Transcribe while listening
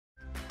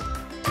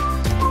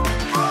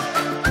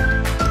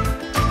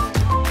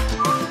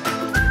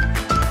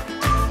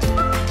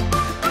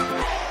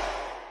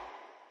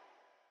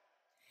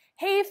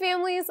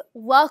families,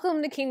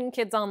 welcome to Kingdom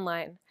Kids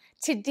Online.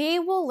 Today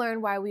we'll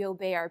learn why we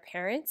obey our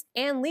parents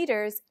and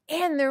leaders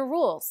and their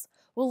rules.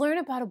 We'll learn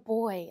about a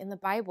boy in the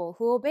Bible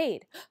who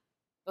obeyed.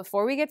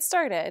 Before we get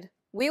started,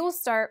 we will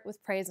start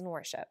with praise and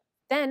worship.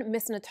 Then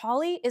Miss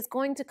Natali is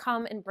going to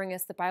come and bring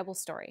us the Bible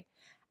story.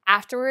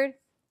 Afterward,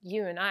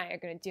 you and I are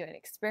going to do an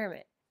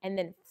experiment. And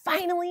then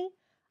finally,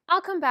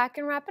 I'll come back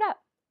and wrap it up.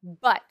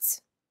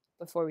 But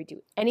before we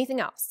do anything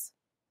else,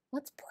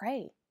 let's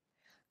pray.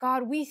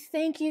 God, we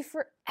thank you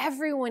for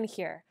everyone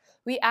here.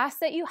 We ask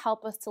that you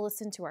help us to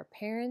listen to our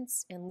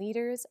parents and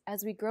leaders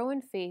as we grow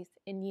in faith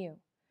in you.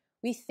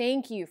 We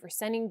thank you for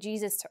sending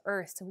Jesus to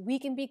earth so we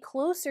can be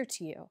closer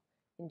to you.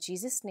 In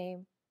Jesus'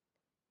 name,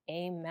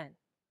 amen.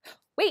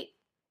 Wait,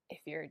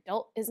 if your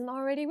adult isn't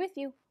already with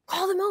you,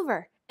 call them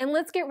over and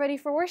let's get ready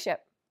for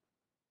worship.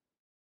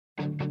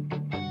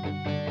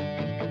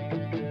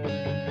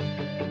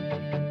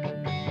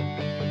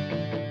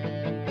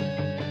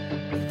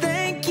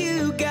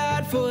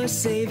 For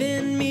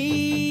saving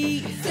me.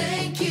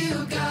 Thank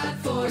you, God,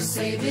 for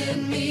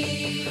saving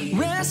me.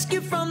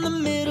 Rescue from the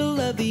middle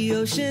of the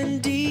ocean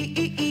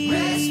deep.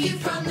 Rescue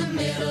from the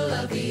middle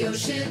of the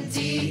ocean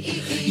deep.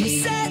 You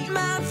set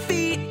my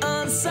feet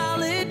on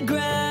solid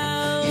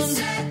ground. You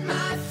set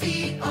my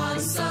feet on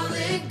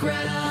solid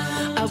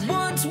ground. I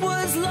once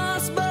was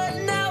lost, but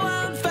now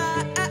I'm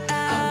found.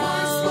 I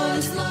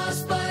once was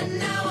lost, but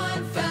now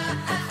I'm found.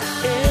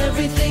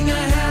 Everything I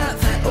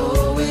have, I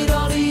owe it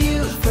all to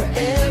you. For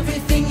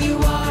everything you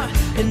are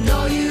and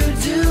all you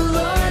do,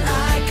 Lord,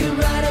 I could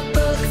write a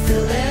book,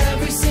 fill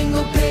every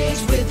single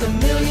page with a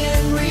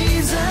million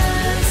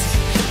reasons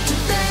to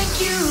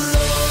thank you,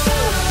 Lord.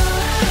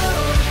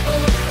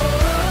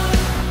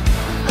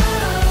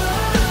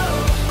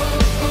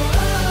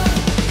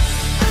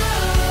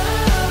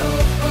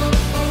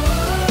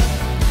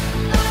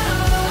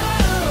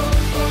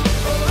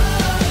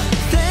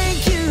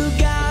 Thank you,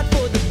 God,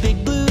 for the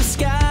big blue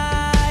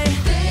sky.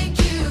 Thank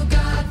you,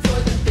 God, for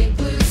the big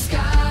blue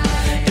sky.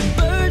 And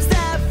birds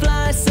that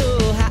fly so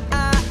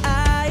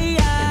high.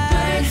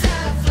 Birds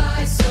that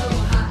fly so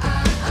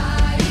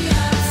high.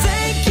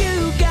 Thank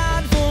you,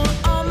 God, for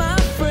all my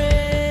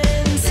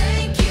friends.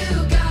 Thank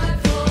you, God,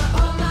 for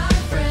all my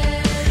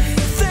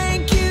friends.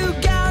 Thank you,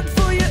 God,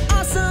 for your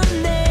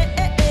awesomeness.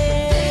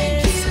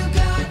 Thank you,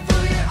 God,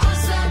 for your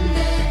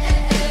awesomeness.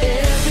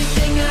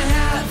 Everything I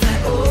have, I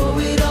owe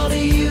it all to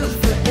you.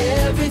 For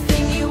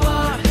everything you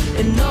are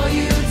and all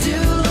you do,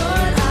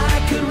 Lord,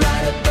 I could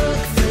write a book,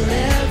 fill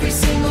every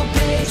single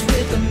page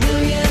with a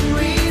million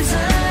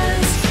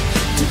reasons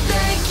to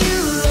thank you,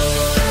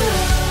 Lord.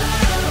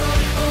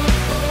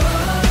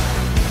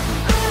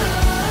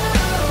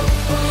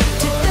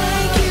 To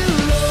thank you,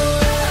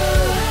 Lord.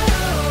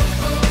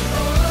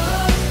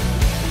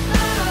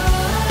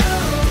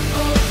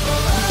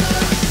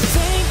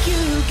 Thank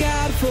you,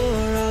 God,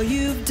 for all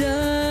you've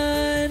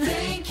done.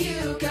 Thank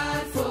you,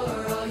 God,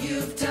 for all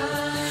you've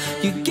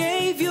done. You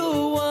gave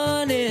your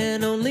one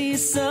and only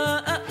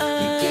Son.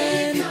 You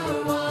gave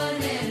your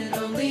one and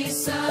only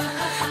Son.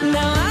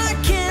 Now I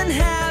can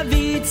have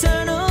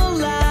eternal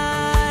Now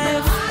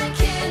life. I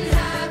can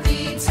have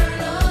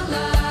eternal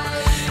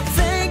life.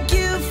 Thank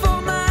you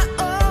for my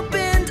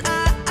opened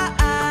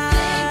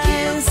Thank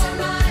you eyes. for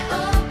my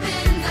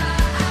open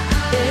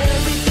eyes.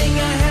 Everything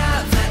I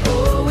have, I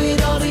owe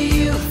it all to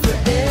you. For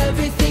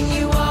everything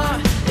you are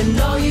and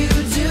all you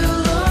do,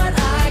 Lord,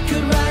 I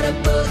could write a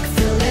book,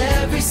 fill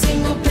every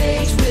single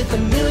page with a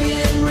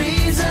million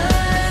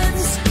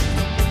reasons.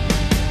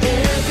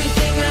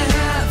 Everything I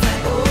have, I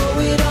owe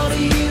it all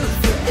to you.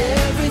 For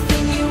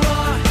everything you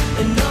are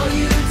and all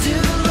you do,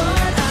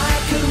 Lord, I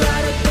could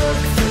write a book,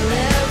 fill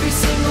every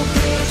single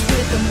page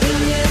with a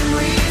million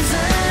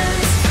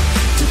reasons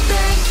to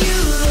thank you,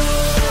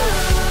 Lord.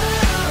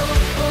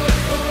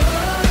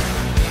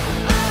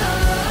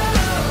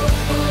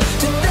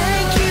 To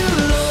thank you,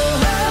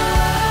 Lord.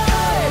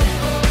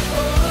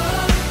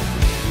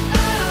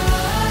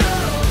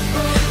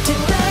 To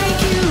thank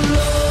you,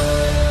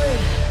 Lord.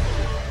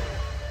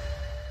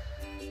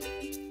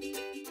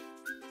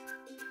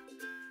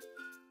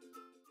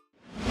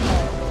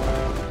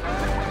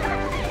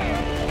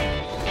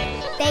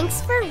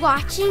 Thanks for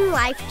watching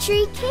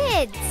Lifetree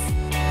Kids.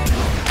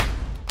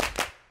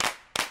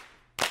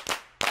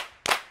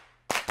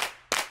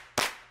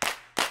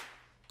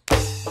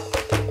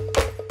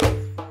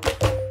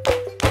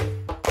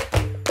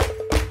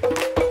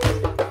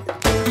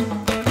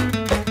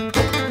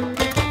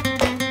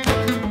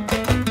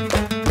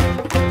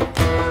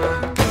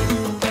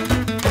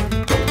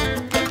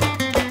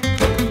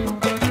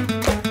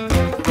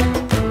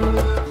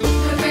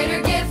 A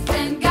greater gift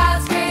than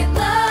God's great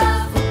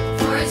love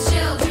for His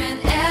children,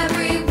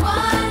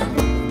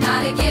 everyone.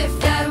 Not a gift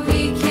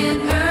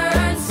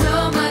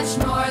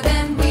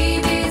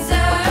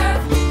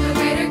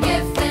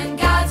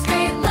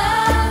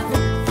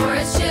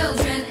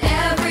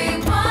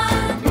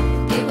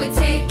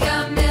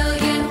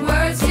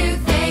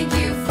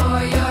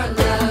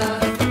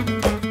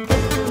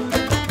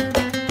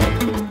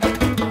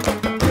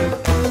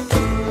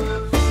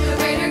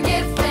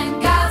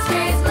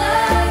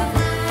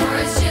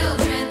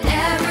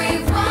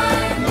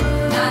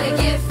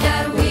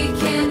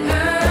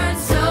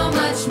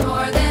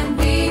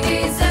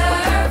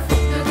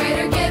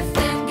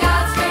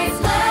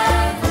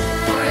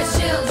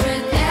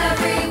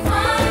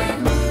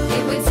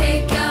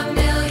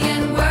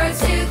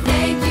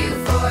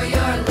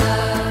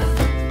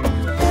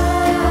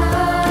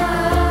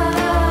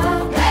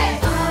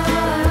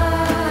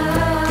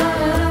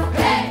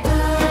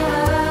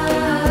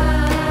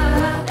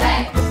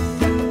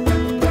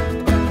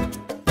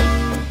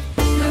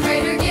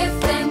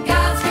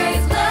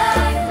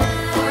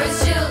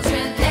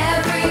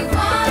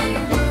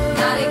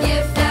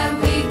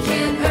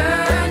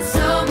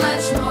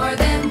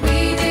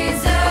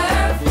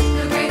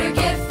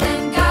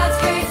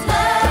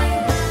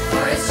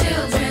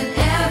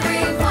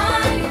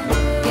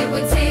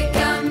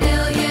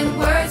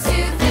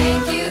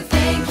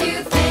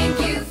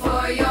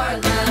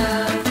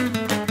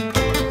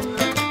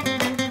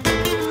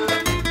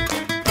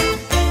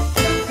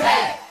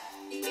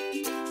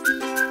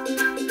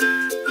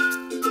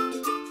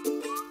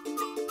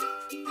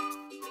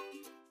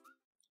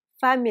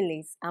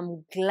Families,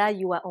 I'm glad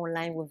you are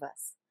online with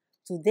us.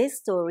 Today's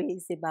story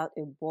is about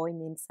a boy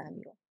named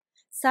Samuel.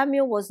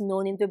 Samuel was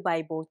known in the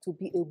Bible to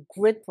be a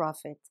great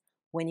prophet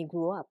when he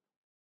grew up.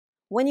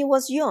 When he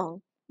was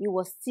young, he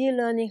was still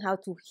learning how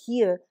to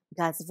hear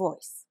God's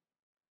voice.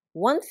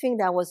 One thing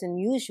that was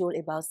unusual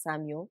about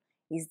Samuel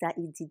is that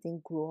he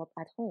didn't grow up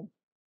at home.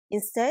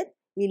 Instead,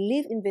 he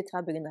lived in the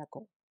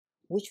tabernacle,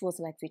 which was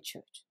like the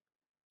church.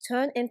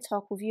 Turn and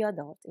talk with your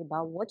adult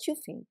about what you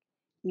think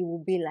it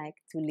would be like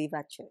to live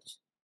at church.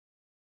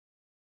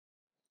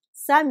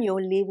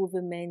 Samuel lived with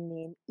a man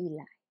named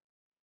Eli.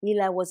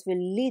 Eli was the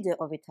leader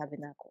of the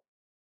tabernacle.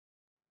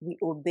 We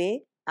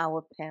obey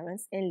our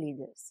parents and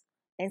leaders,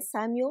 and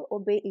Samuel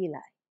obeyed Eli.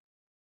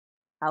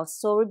 Our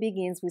story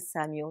begins with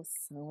Samuel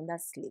sound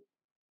asleep.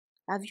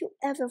 Have you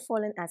ever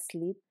fallen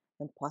asleep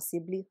and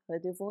possibly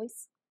heard a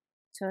voice?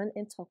 Turn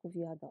and talk with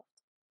your adult.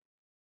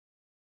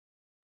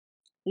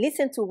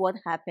 Listen to what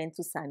happened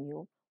to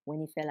Samuel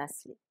when he fell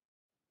asleep.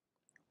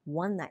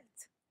 One night,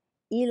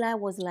 Eli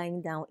was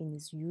lying down in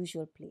his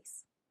usual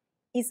place.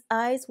 His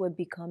eyes were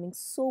becoming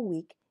so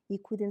weak he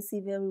couldn't see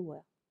very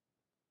well.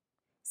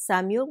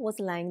 Samuel was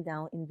lying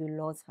down in the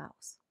Lord's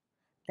house.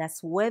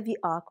 That's where the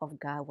ark of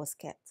God was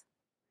kept.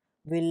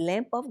 The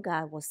lamp of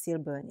God was still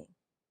burning.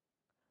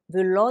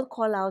 The Lord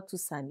called out to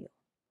Samuel.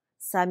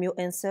 Samuel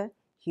answered,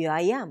 "Here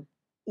I am."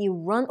 He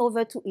ran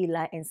over to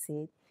Eli and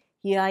said,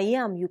 "Here I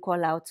am, you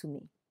call out to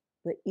me."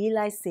 But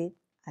Eli said,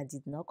 "I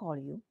did not call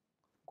you.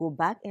 Go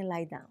back and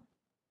lie down."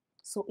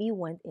 So he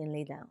went and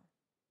lay down.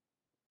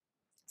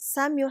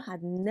 Samuel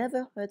had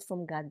never heard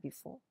from God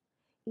before.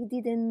 He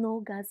didn't know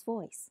God's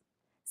voice.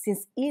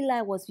 Since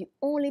Eli was the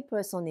only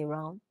person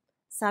around,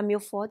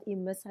 Samuel thought it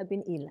must have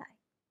been Eli.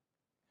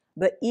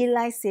 But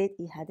Eli said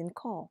he hadn't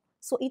called,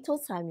 so he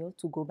told Samuel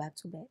to go back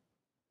to bed.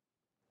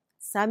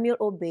 Samuel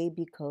obeyed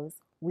because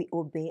we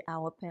obey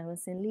our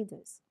parents and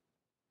leaders.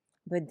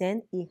 But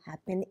then it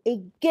happened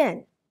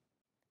again.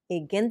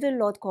 Again the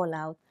Lord called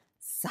out,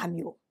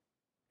 "Samuel."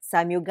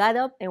 Samuel got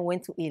up and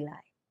went to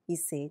Eli. He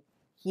said,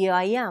 "Here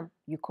I am,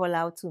 you call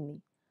out to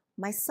me."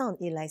 "My son,"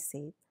 Eli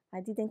said, "I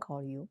didn't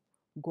call you.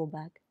 Go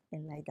back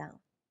and lie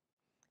down."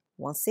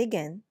 Once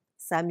again,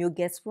 Samuel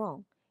gets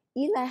wrong.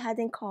 Eli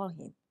hadn't called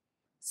him.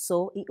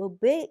 So he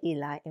obeyed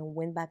Eli and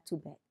went back to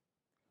bed.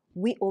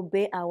 We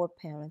obey our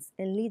parents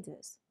and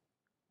leaders.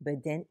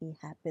 But then it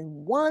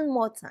happened one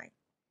more time.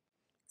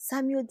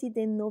 Samuel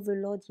didn't know the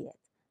Lord yet.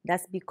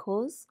 That's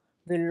because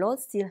the Lord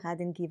still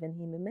hadn't given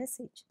him a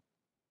message.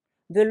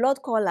 The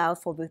Lord called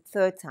out for the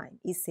third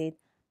time. He said,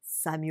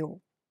 "Samuel."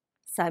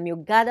 Samuel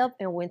got up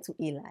and went to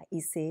Eli.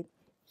 He said,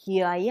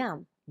 "Here I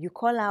am. You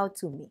call out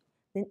to me."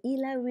 Then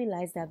Eli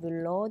realized that the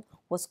Lord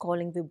was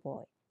calling the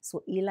boy.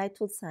 So Eli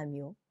told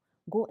Samuel,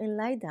 "Go and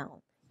lie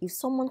down. If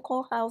someone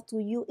calls out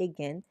to you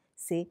again,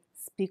 say,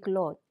 'Speak,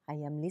 Lord, I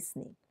am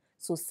listening.'"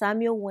 So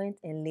Samuel went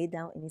and lay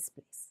down in his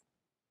place.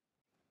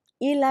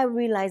 Eli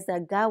realized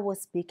that God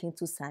was speaking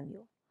to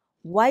Samuel.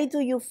 Why do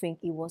you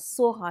think it was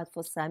so hard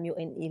for Samuel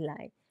and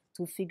Eli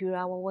to figure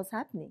out what was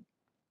happening?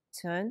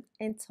 Turn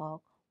and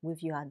talk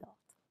with your adult.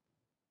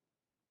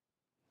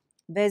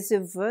 There's a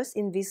verse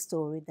in this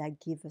story that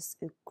gives us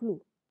a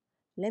clue.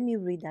 Let me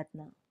read that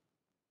now.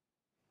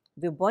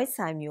 The boy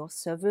Samuel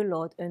served the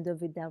Lord under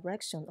the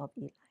direction of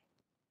Eli.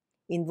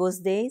 In those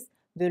days,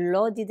 the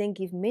Lord didn't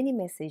give many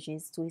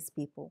messages to his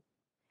people.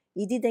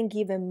 He didn't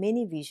give them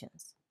many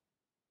visions.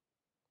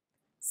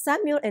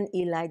 Samuel and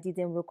Eli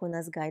didn't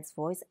recognize God's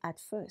voice at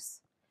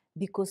first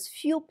because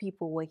few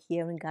people were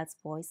hearing God's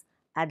voice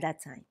at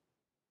that time.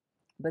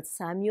 But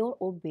Samuel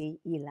obeyed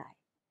Eli.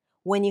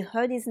 When he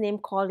heard his name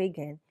called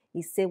again,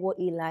 he said what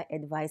Eli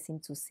advised him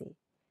to say.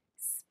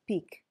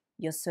 "Speak,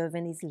 your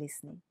servant is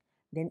listening."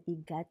 Then he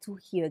got to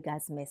hear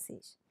God's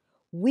message.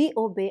 We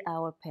obey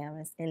our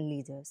parents and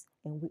leaders,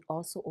 and we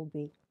also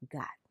obey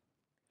God.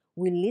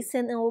 We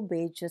listen and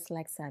obey just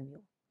like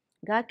Samuel.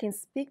 God can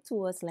speak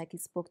to us like he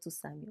spoke to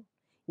Samuel.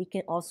 He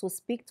can also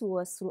speak to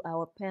us through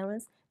our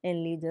parents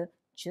and leaders,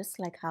 just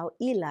like how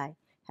Eli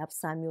helped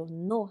Samuel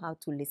know how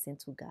to listen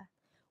to God.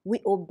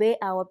 We obey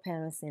our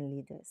parents and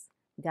leaders.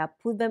 God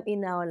put them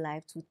in our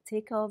life to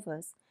take care of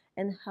us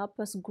and help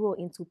us grow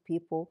into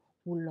people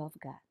who love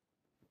God.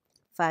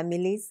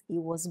 Families, it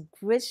was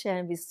great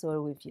sharing this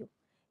story with you.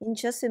 In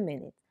just a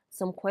minute,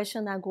 some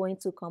questions are going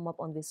to come up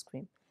on the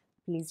screen.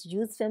 Please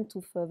use them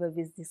to further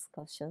this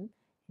discussion,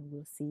 and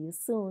we'll see you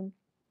soon.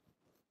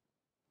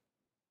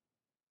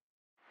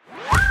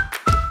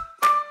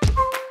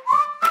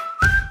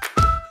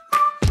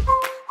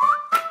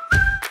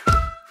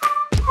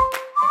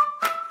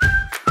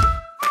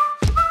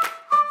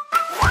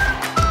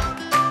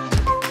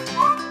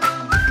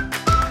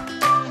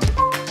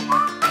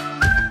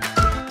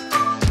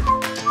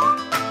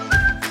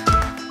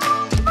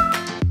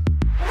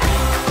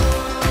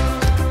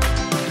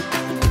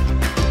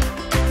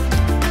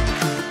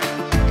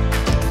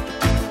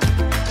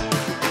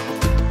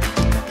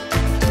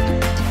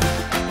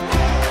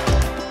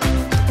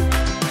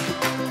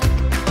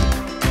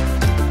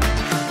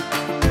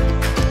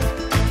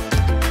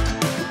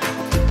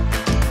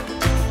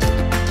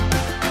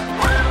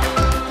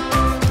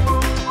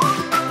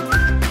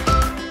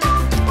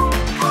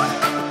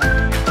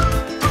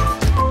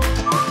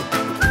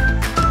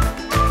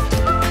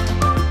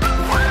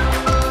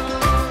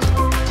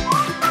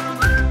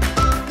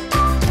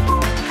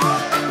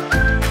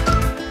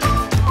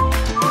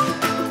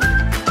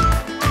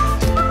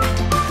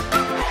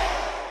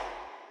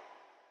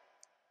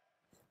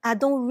 I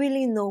don't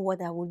really know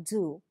what I would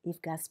do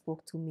if God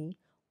spoke to me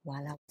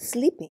while I was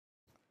sleeping.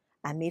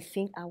 I may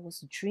think I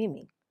was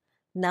dreaming.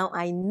 Now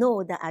I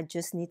know that I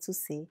just need to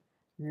say,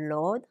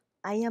 Lord,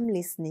 I am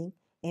listening,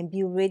 and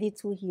be ready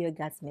to hear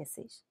God's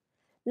message.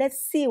 Let's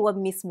see what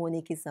Miss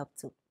Monique is up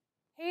to.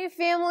 Hey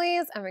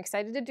families, I'm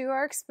excited to do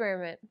our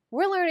experiment.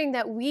 We're learning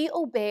that we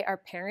obey our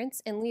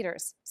parents and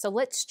leaders. So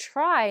let's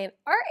try an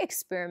art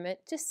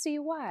experiment to see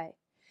why.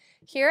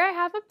 Here I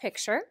have a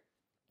picture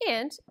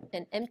and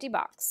an empty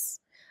box.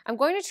 I'm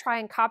going to try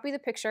and copy the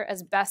picture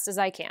as best as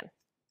I can.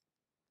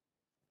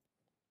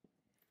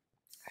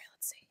 All right,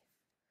 let's see.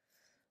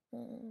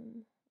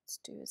 Let's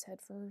do his head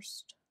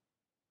first.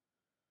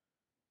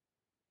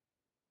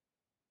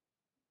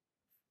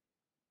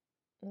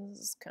 This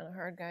is kind of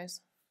hard, guys.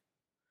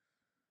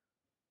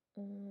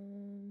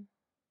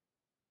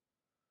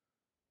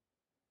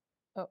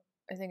 Oh,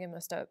 I think I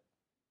messed up.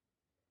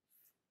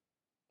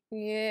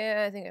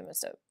 Yeah, I think I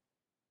messed up.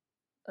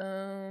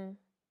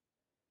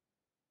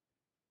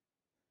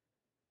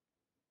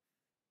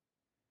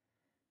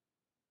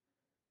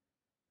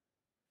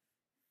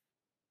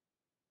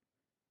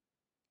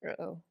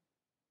 Uh-oh.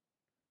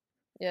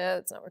 Yeah,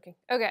 it's not working.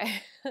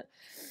 Okay.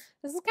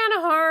 This is kind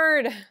of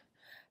hard.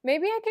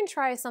 Maybe I can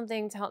try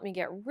something to help me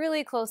get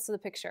really close to the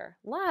picture,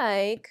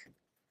 like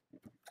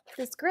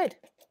this grid.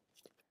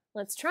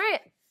 Let's try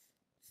it.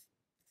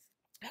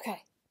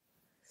 Okay.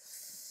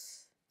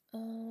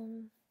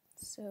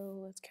 So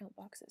let's count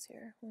boxes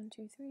here. 1,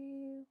 2,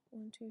 3,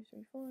 1, 2,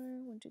 3, 4,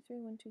 1, 2, 3,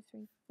 1, 2,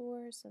 3,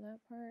 4. So that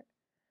part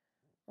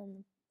on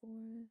the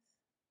fourth.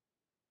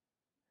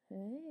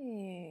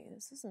 Hey,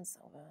 this isn't so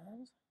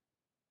bad.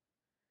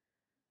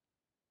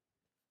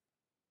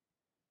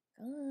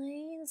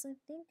 Guys, I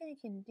think I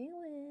can do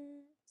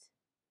it.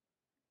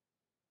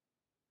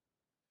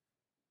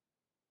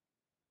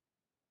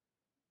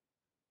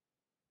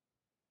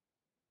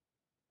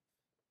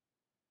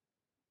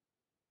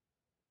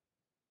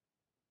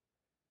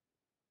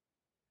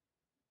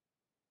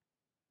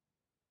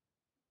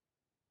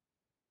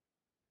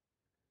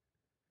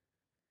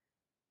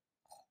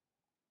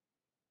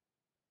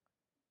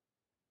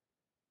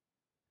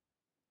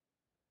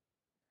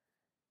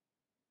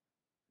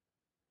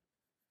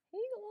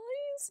 Hey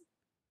guys.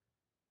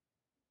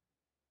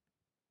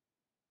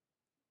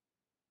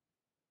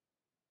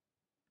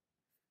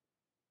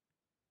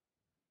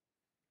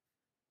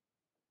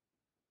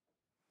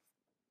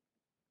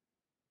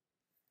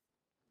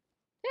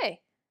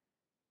 Hey,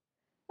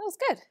 that was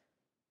good.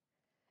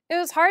 It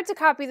was hard to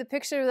copy the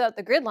picture without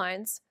the grid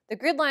lines. The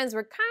grid lines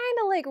were kind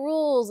of like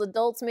rules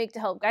adults make to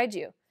help guide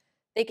you.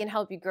 They can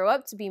help you grow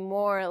up to be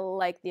more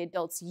like the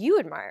adults you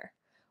admire.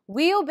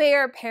 We obey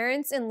our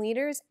parents and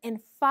leaders and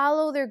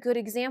follow their good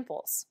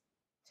examples.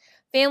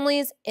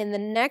 Families, in the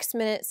next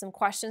minute, some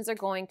questions are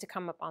going to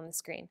come up on the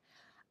screen.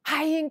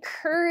 I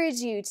encourage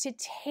you to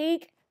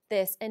take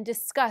this and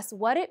discuss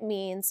what it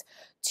means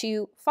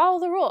to follow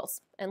the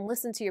rules and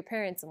listen to your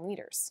parents and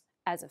leaders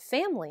as a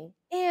family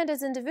and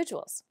as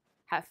individuals.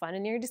 Have fun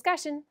in your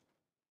discussion.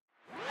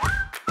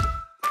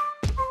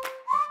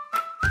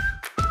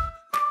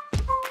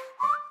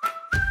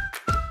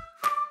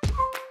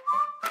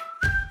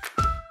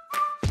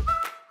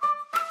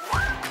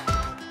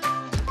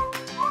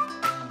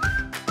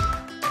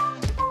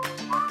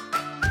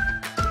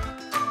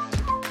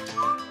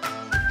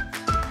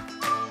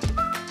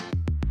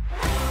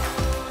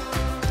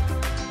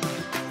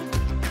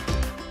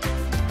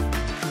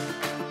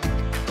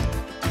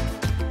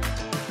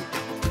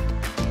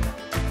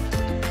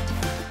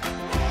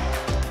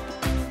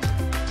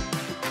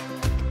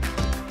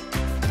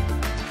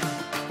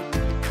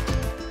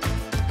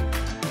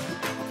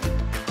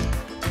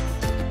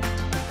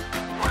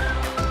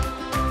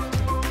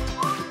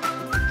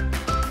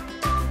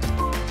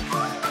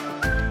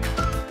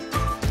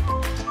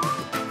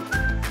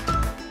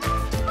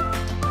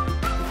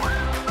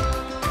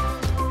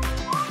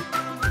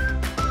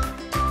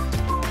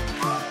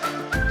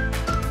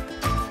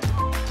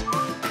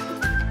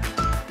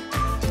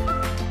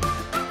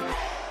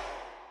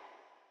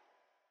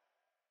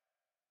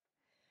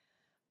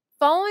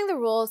 Following the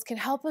rules can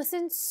help us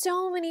in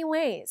so many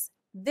ways.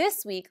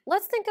 This week,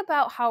 let's think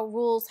about how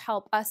rules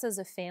help us as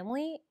a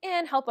family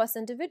and help us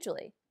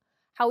individually.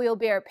 How we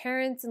obey our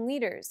parents and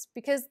leaders,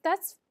 because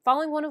that's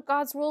following one of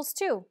God's rules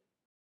too.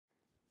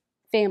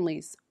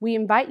 Families, we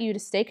invite you to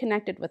stay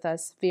connected with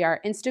us via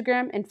our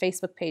Instagram and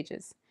Facebook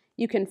pages.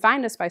 You can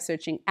find us by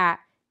searching at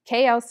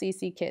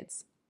KLCC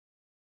Kids.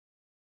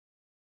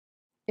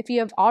 If you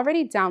have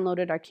already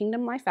downloaded our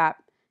Kingdom Life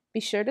app, be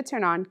sure to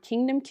turn on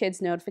Kingdom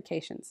Kids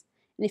notifications.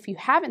 And if you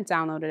haven't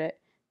downloaded it,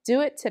 do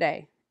it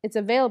today. It's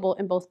available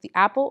in both the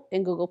Apple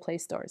and Google Play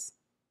stores.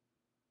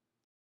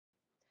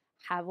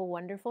 Have a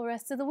wonderful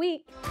rest of the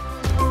week.